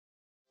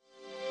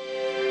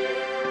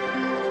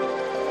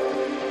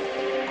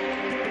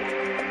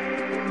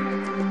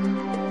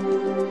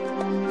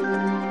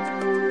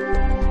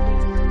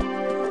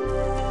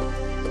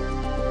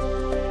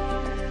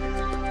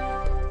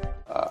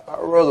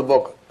another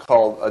book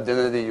called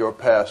Identity, Your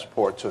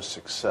Passport to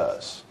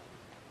Success.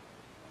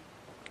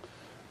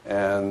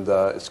 And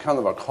it's kind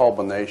of a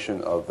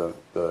culmination of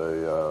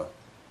the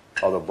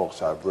other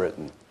books I've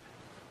written.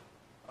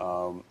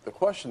 The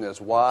question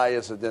is, why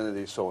is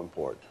identity so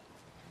important?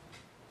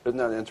 Isn't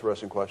that an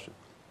interesting question?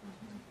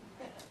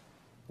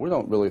 We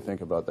don't really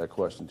think about that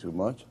question too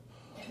much.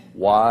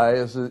 Why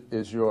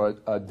is your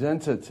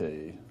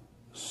identity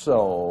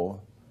so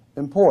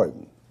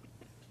important?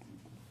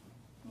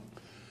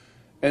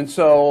 And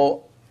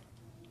so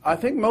I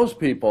think most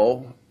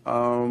people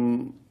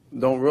don't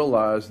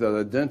realize that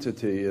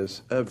identity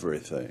is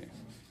everything.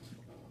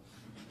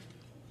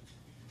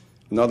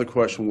 Another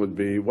question would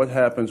be, what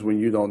happens when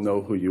you don't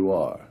know who you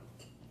are?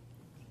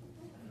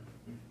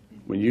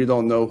 When you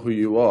don't know who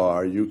you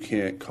are, you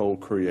can't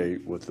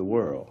co-create with the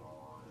world.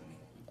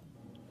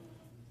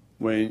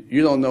 When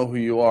you don't know who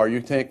you are,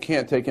 you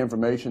can't take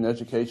information,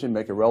 education,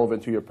 make it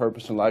relevant to your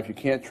purpose in life. You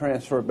can't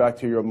transfer it back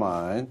to your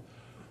mind,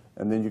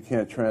 and then you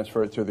can't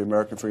transfer it to the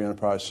American free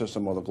enterprise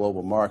system or the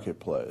global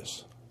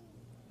marketplace.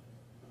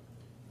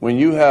 When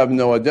you have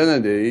no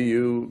identity,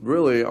 you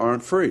really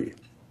aren't free.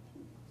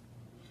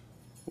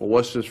 Well,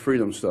 what's this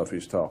freedom stuff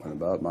he's talking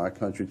about? My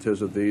country,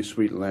 'tis of thee,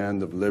 sweet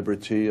land of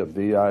liberty, of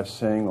thee I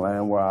sing,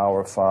 land where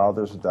our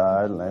fathers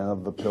died, land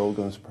of the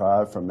pilgrim's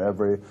pride, from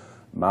every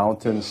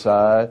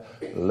mountainside.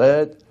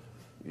 Let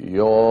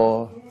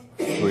your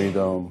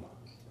freedom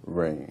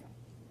ring.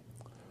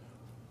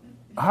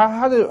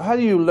 How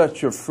do you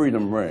let your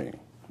freedom ring?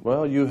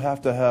 Well, you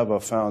have to have a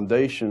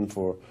foundation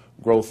for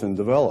growth and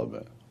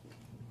development.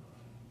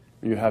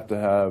 You have to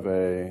have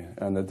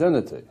an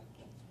identity.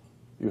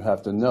 You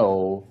have to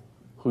know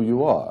who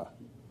you are.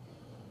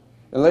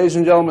 And ladies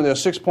and gentlemen, there are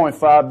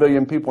 6.5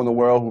 billion people in the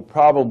world who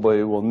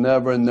probably will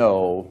never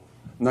know,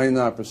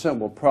 99%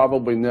 will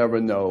probably never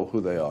know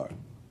who they are.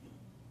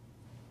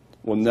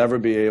 Will never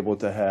be able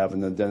to have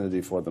an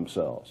identity for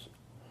themselves.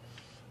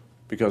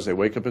 Because they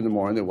wake up in the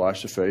morning, they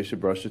wash their face, they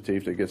brush their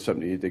teeth, they get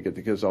something to eat, they get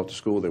the kids off to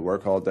school, they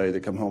work all day, they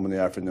come home in the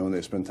afternoon,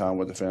 they spend time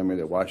with the family,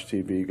 they watch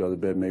TV, go to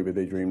bed, maybe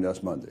they dream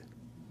that's Monday.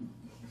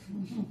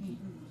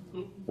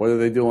 What do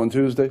they do on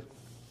Tuesday?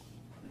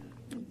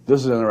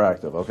 This is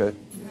interactive, okay?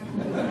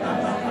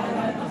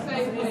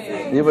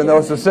 Even though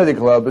it's a city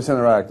club, it's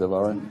interactive,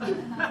 all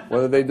right?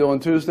 What do they do on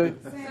Tuesday?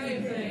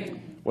 Same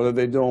thing. What do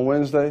they do on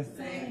Wednesday?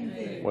 Same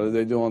thing. What do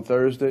they do on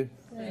Thursday?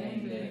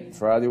 Same thing.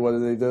 Friday, what do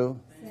they do?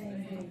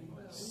 Same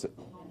thing.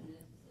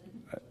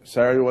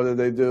 Saturday, what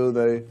do?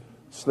 They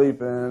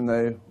sleep in,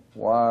 they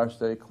wash,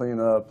 they clean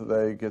up,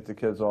 they get the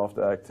kids off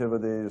to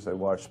activities, they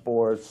watch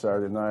sports.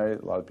 Saturday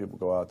night, a lot of people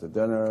go out to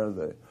dinner,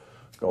 they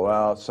go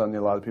out. Sunday,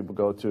 a lot of people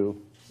go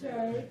to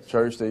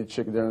church. They eat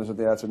chicken dinners in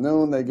the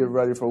afternoon. They get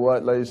ready for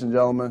what, ladies and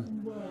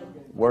gentlemen?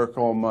 Work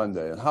on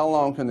Monday. And how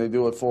long can they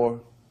do it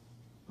for?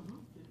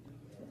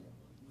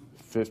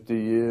 50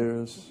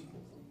 years.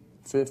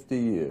 50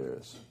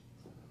 years.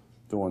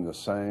 Doing the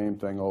same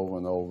thing over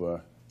and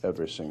over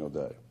every single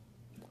day.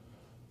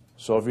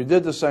 So if you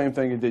did the same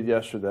thing you did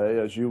yesterday,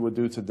 as you would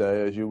do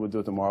today, as you would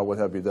do tomorrow, what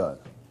have you done?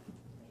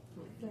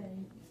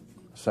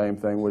 Same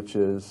thing, which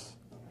is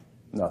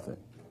nothing.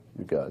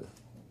 You got it.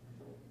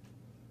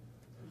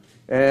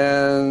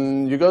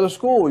 And you go to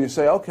school and you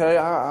say, okay,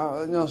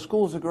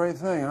 school's a great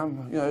thing.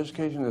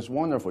 Education is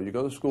wonderful. You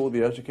go to school,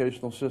 the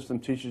educational system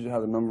teaches you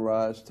how to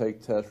memorize,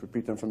 take tests,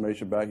 repeat the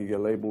information back. You get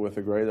labeled with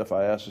a grade. If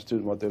I ask a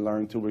student what they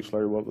learned 2 weeks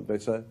later, what would they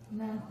say?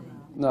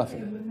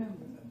 Nothing.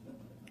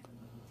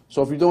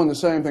 So if you're doing the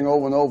same thing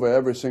over and over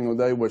every single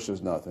day, which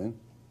is nothing,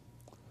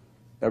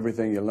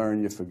 everything you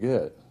learn you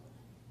forget,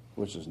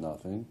 which is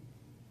nothing.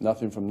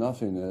 Nothing from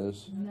nothing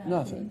is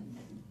nothing.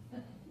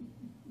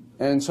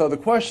 And so the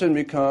question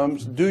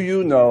becomes, do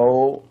you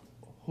know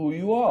who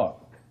you are?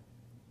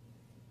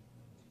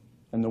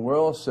 And the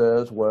world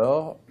says,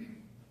 well,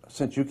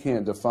 since you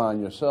can't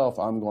define yourself,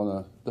 I'm going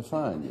to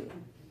define you.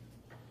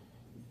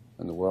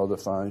 And the world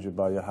defines you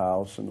by your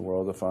house, and the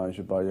world defines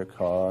you by your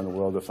car, and the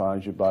world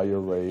defines you by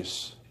your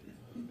race.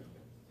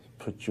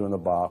 Puts you in a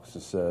box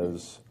that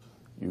says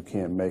you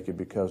can't make it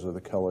because of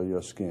the color of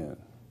your skin.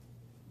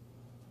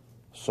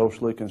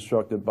 Socially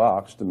constructed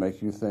box to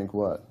make you think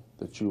what?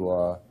 That you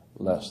are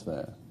less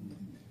than.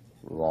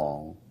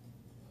 Wrong.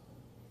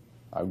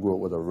 I grew up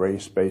with a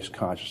race-based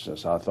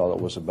consciousness. I thought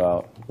it was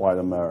about white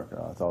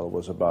America. I thought it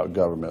was about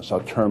government. So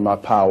I turned my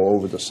power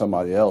over to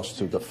somebody else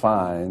to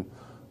define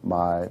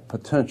my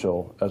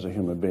potential as a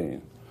human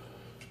being.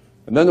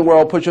 And then the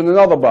world puts you in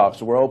another box.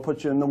 The world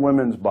puts you in the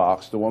women's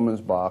box,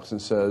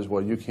 and says,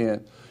 well, you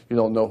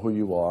don't know who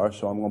you are,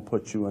 so I'm going to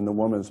put you in the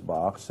women's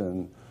box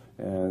and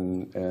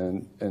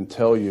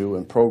tell you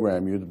and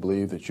program you to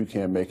believe that you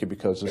can't make it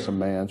because it's a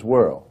man's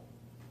world.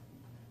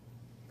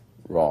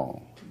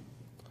 Wrong.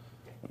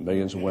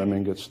 Millions of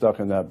women get stuck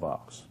in that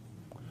box.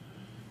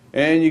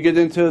 And you get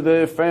into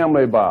the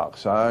family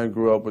box. I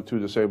grew up with 2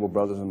 disabled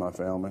brothers in my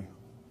family.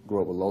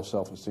 Grew up with low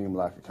self-esteem,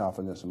 lack of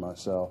confidence in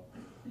myself.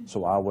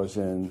 So I was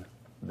in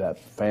that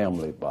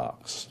family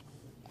box.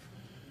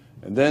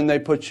 And then they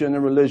put you in the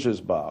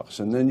religious box,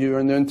 and then you're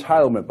in the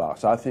entitlement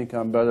box. I think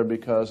I'm better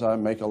because I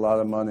make a lot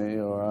of money,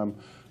 or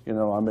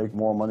I make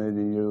more money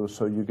than you.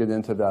 So you get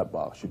into that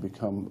box. You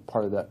become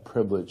part of that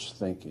privileged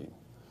thinking,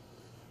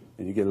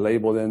 and you get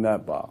labeled in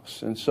that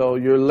box. And so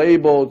you're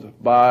labeled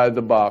by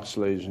the box,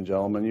 ladies and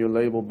gentlemen. You're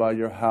labeled by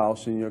your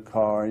house and your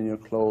car and your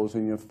clothes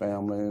and your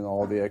family and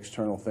all the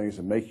external things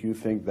that make you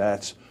think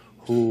that's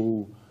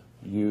who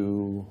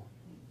you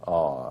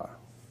are.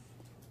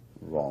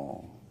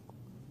 Wrong.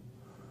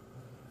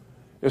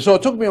 And so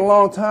it took me a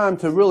long time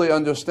to really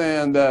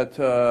understand that,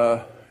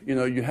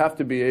 you have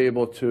to be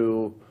able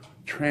to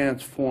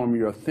transform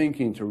your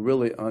thinking to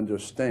really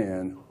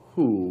understand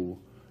who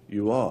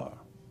you are.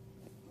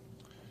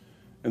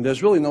 And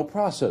there's really no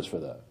process for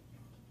that.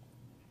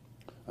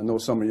 I know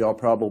some of y'all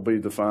probably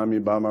define me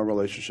by my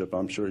relationship.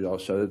 I'm sure y'all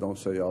said it. Don't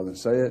say y'all didn't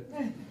say it.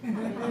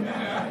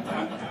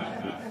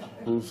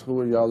 Who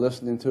are y'all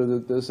listening to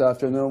this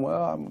afternoon?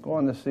 Well, I'm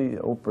going to see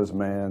Oprah's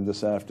Man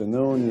this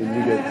afternoon,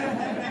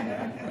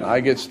 and I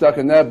get stuck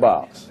in that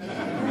box.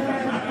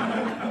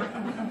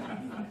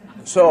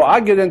 So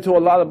I get into a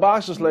lot of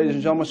boxes, ladies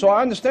and gentlemen, so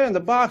I understand the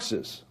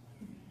boxes.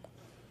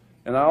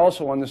 And I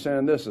also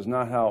understand this is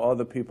not how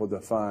other people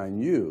define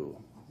you.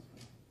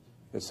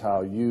 It's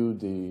how you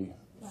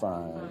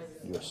define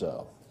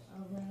yourself.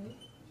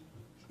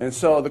 And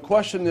so the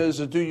question is,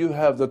 do you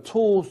have the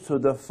tools to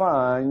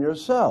define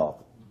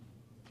yourself?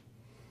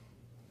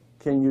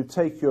 Can you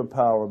take your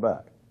power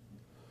back?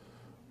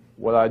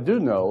 What I do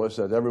know is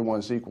that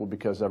everyone's equal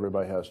because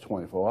everybody has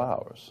 24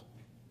 hours.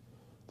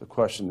 The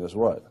question is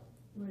what?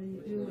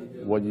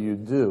 What do you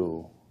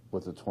do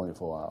with the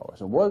 24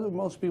 hours? And what do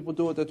most people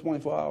do with their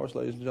 24 hours,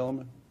 ladies and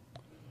gentlemen?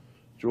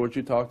 George,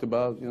 you talked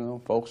about,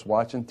 folks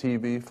watching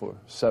TV for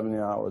 70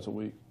 hours a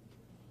week.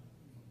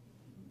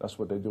 That's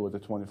what they do with the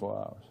 24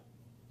 hours.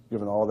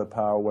 Giving all their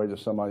power away to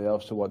somebody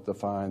else to what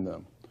define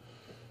them.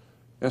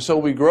 And so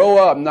we grow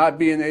up not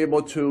being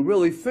able to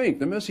really think.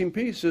 The missing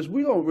piece is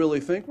we don't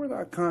really think. We're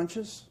not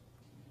conscious.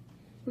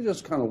 We're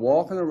just kind of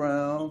walking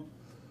around,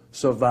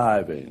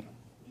 surviving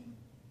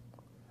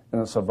in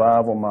a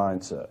survival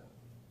mindset.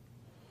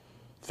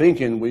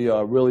 Thinking we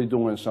are really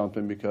doing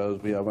something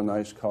because we have a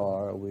nice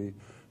car, we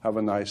have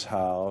a nice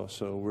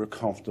house, or we're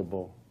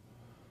comfortable.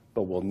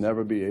 But we'll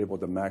never be able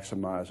to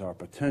maximize our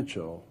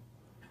potential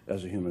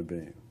as a human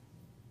being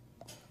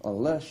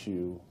unless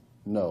you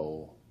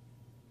know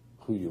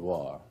who you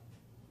are,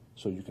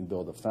 so you can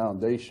build a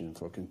foundation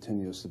for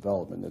continuous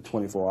development. The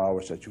 24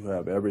 hours that you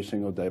have every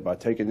single day by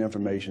taking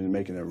information and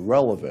making it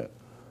relevant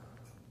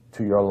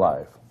to your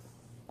life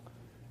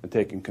and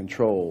taking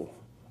control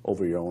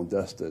over your own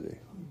destiny,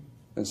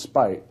 in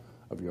spite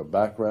of your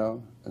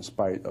background, in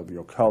spite of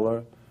your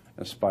color,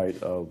 in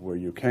spite of where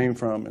you came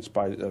from, in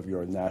spite of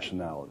your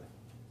nationality.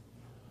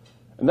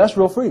 And that's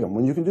real freedom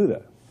when you can do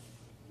that.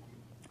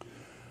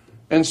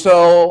 And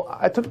so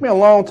it took me a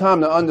long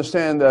time to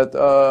understand that,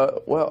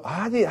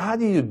 how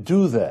do you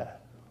do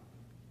that?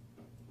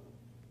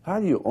 How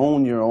do you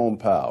own your own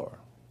power?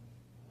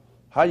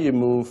 How do you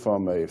move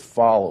from a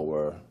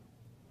follower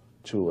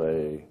to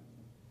a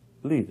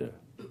leader?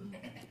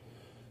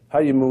 How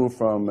do you move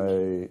from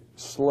a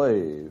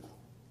slave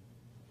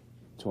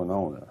to an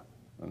owner?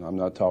 And I'm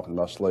not talking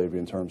about slavery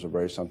in terms of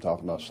race. I'm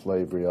talking about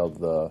slavery of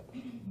the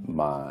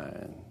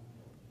mind.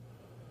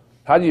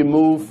 How do you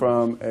move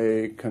from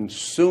a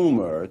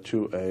consumer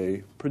to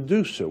a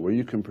producer, where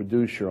you can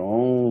produce your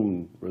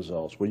own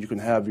results, where you can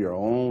have your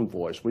own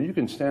voice, where you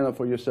can stand up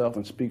for yourself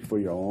and speak for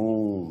your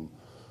own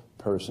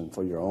person,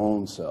 for your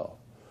own self?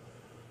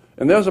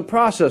 And there's a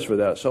process for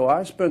that. So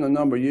I spent a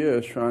number of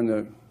years trying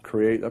to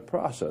create a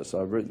process.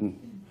 I've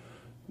written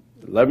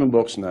 11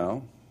 books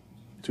now,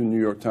 2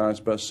 New York Times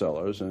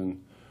bestsellers,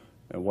 and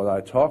what I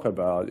talk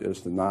about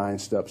is the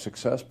 9-step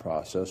success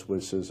process,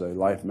 which is a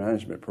life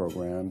management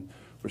program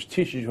which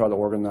teaches you how to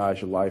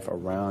organize your life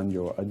around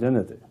your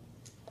identity.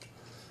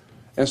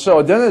 And so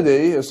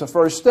identity is the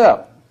first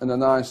step in the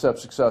 9-step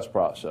success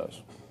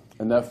process.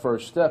 And that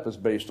first step is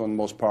based on the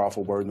most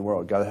powerful word in the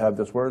world. Got to have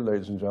this word,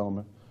 ladies and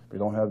gentlemen. If you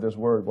don't have this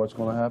word, what's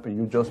going to happen?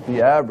 You just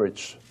be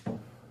average.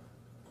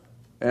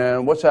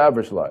 And what's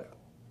average like?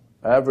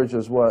 Average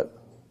is what?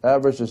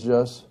 Average is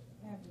just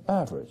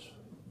average.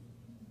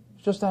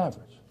 It's just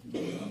average.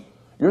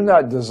 You're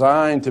not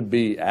designed to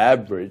be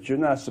average. You're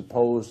not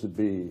supposed to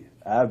be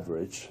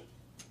average.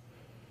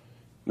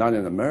 Not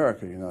in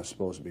America, you're not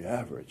supposed to be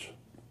average.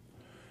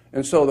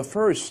 And so the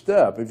first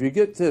step, if you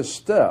get this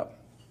step,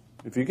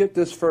 if you get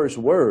this first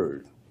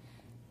word,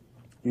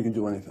 you can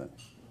do anything.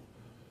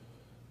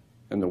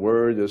 And the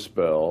word is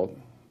spelled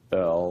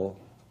L-O-V-E.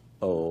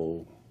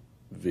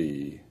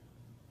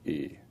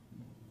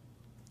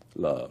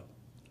 Love.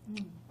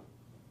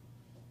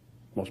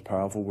 Most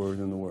powerful word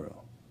in the world.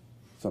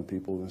 Some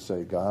people will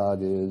say God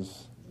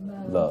is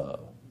love.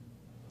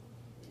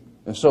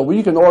 And so when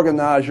you can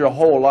organize your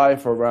whole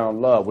life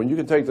around love, when you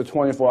can take the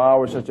 24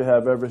 hours that you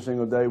have every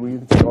single day, when you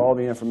can take all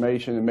the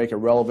information and make it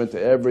relevant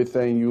to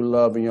everything you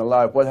love in your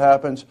life, what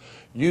happens?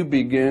 You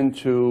begin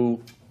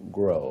to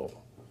grow.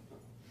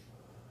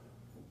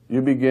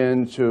 You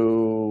begin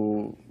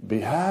to be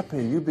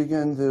happy. You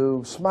begin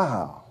to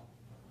smile.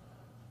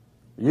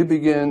 You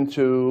begin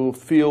to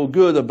feel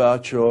good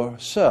about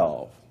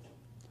yourself.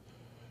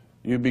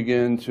 You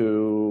begin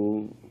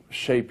to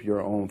shape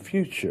your own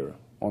future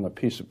on a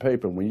piece of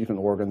paper when you can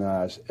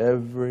organize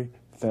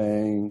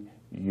everything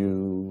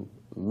you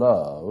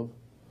love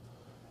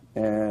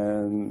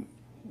and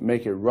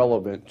make it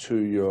relevant to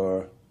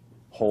your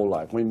whole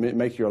life.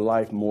 Make your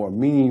life more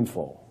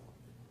meaningful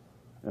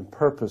and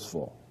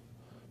purposeful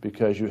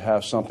because you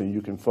have something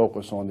you can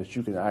focus on that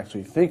you can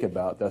actually think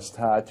about that's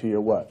tied to your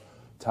what?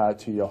 Tied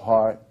to your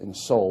heart and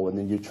soul, and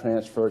then you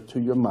transfer it to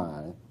your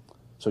mind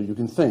so you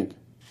can think.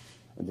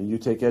 And then you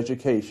take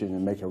education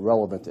and make it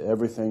relevant to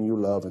everything you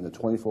love in the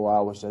 24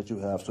 hours that you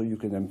have so you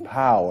can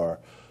empower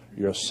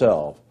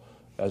yourself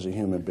as a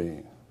human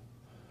being.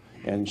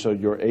 And so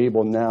you're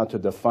able now to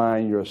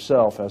define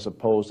yourself as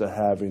opposed to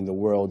having the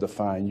world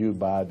define you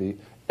by the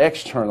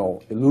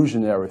external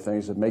illusionary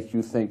things that make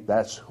you think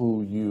that's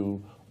who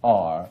you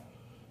are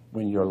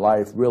when your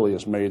life really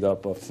is made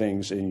up of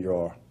things in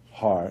your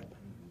heart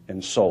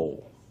and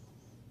soul.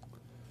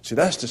 See,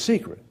 that's the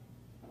secret.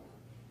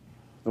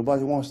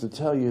 Nobody wants to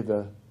tell you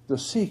the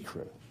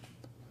secret.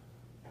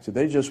 See,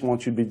 they just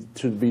want you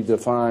to be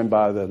defined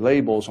by the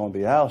labels on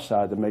the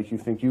outside to make you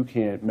think you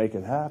can't make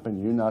it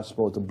happen. You're not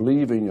supposed to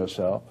believe in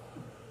yourself,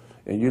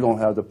 and you don't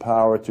have the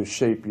power to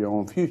shape your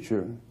own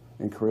future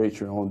and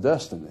create your own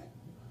destiny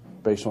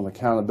based on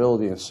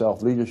accountability and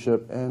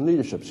self-leadership and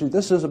leadership. See,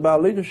 this is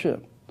about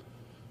leadership.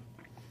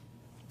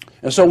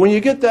 And so when you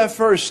get that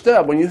first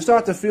step, when you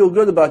start to feel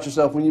good about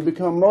yourself, when you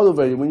become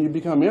motivated, when you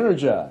become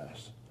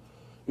energized,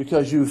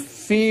 because you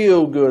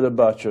feel good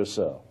about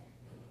yourself,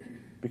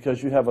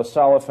 because you have a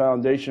solid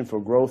foundation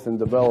for growth and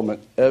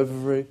development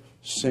every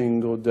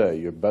single day.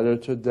 You're better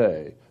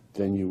today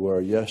than you were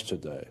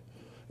yesterday.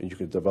 And you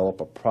can develop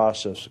a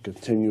process of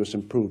continuous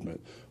improvement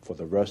for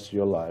the rest of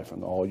your life,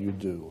 and all you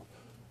do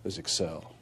is excel.